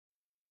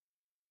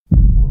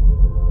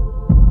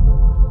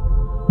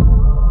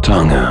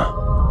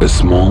Tonga, a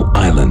small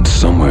island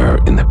somewhere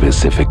in the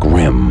Pacific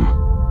Rim.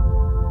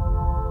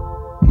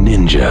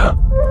 Ninja,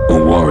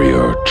 a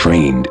warrior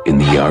trained in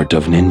the art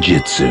of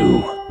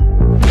ninjutsu.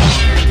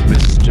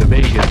 Mr.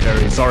 Big is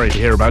very sorry to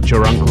hear about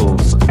your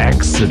uncle's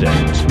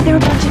accident. They're a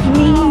bunch of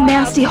mean,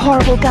 nasty,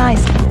 horrible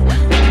guys.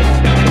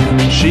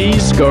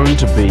 She's going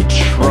to be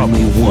trouble.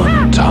 Only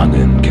one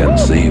Tongan can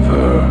save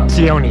her.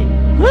 Sione.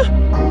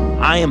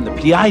 I am the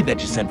PI that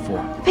you sent for.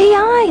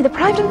 PI, the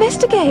private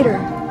investigator.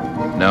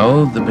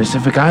 No, the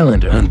Pacific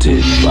Islander.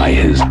 Hunted by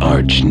his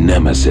arch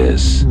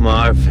nemesis.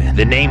 Marvin.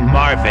 The name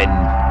Marvin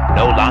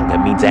no longer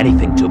means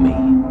anything to me.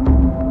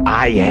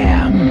 I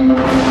am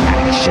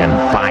Action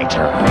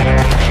Fighter.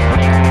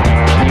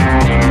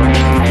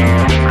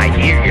 I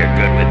hear you're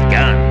good with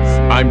guns.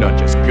 I'm not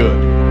just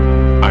good.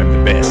 I'm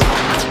the best.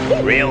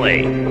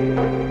 Really?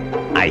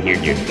 I hear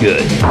you're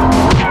good.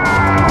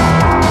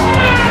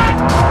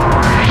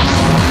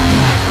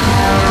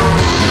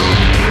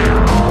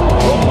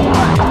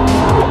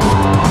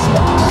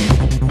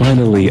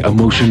 Finally, a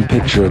motion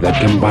picture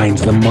that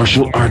combines the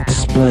martial arts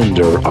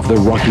splendor of the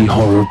Rocky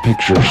Horror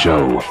Picture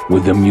Show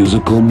with the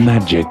musical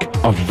magic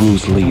of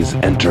Bruce Lee's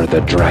Enter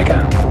the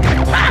Dragon.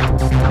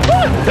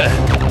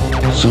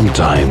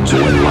 Sometimes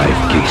when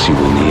life kicks you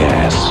in the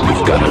ass,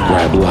 you've got to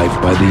grab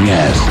life by the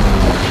ass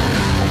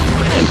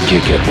and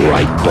kick it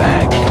right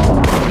back.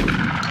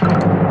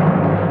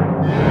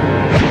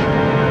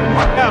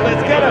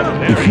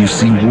 If you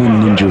see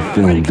one ninja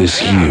film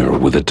this year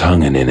with a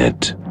Tongan in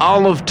it,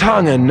 All of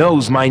Tonga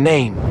knows my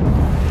name.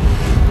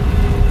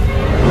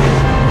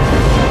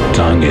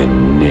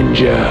 Tongan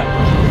Ninja.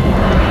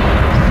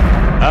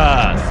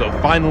 So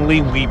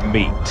finally we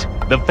meet.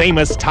 The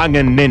famous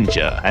Tongan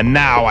ninja. And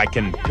now I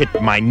can pit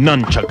my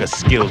nunchucker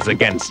skills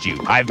against you.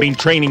 I've been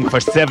training for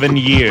 7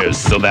 years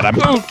so that I'm...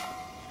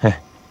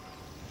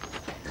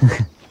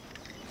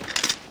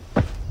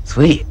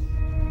 Sweet.